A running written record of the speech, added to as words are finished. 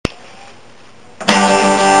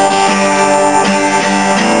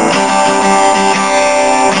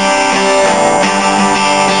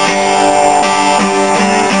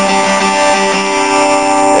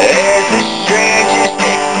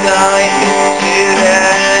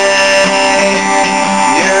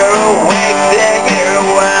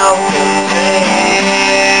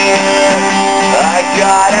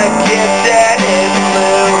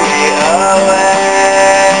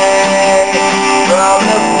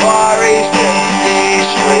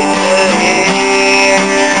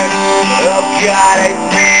God, I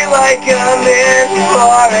feel like I'm in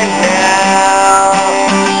for it now.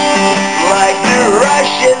 Like the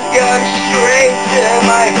Russians gone straight to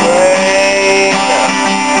my brain.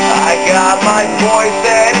 I got my voice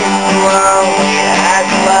and it's slowly as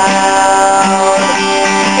loud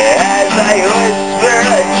as I whisper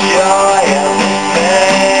a joy of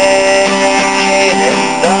pain. And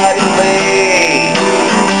suddenly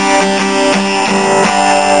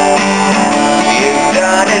you've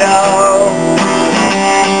done it all.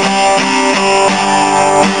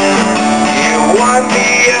 You won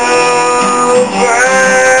me over,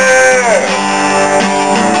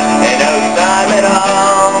 and no time at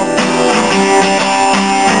all.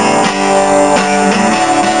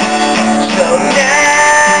 So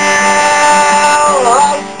now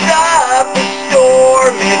I'll stop the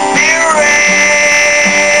storm if it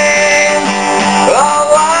rains. I'll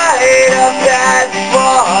light up that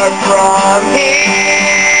far from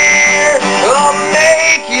here. I'll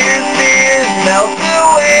make your fears melt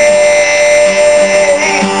away,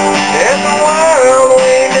 and the world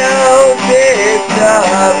we know disappear.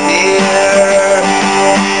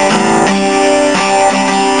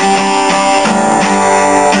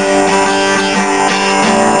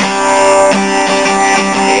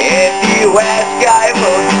 If you ask, I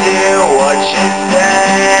will do what you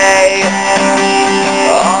say.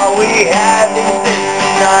 All we have is this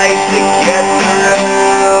night to get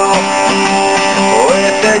through.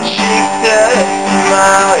 With a cheek to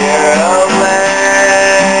smile your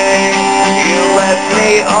away. You left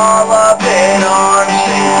me all up in arms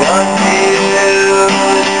and confused.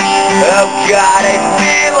 Oh God, I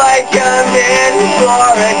feel like I'm in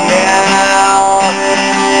for it now.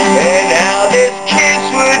 And how this kiss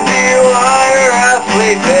would be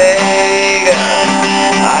wonderfully big.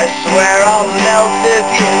 I swear I'll melt if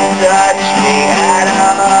you touch me at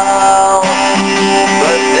all.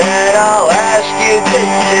 But then I'll ask you to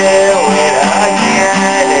do it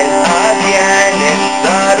again and again, and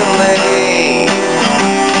suddenly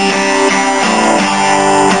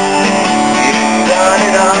you've done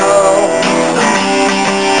it all.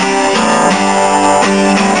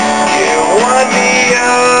 You won me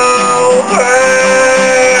over,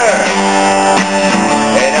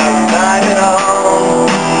 and I'm not at all.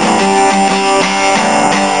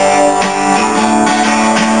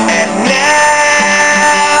 And now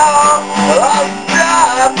I'll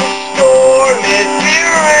stop the storm if it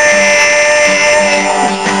rains.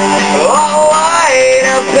 I'll light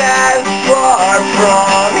a path far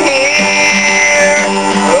from here.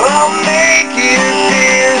 I'll make your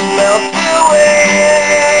fears melt away,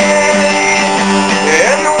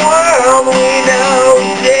 and the world we know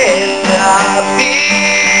disappear.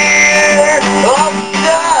 I'll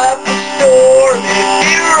stop the storm if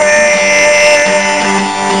it rains.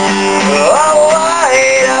 I'll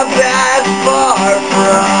light a path far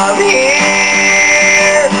from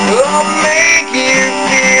here. I'll make your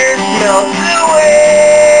fears melt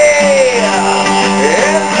away,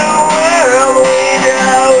 and the world we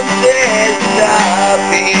know disappear.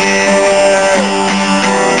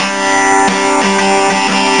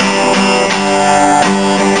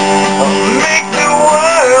 I'll make the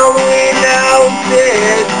world we know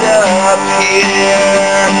disappear.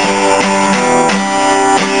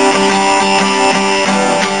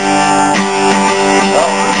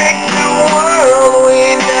 I'll make the world we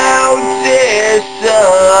know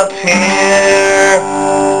disappear.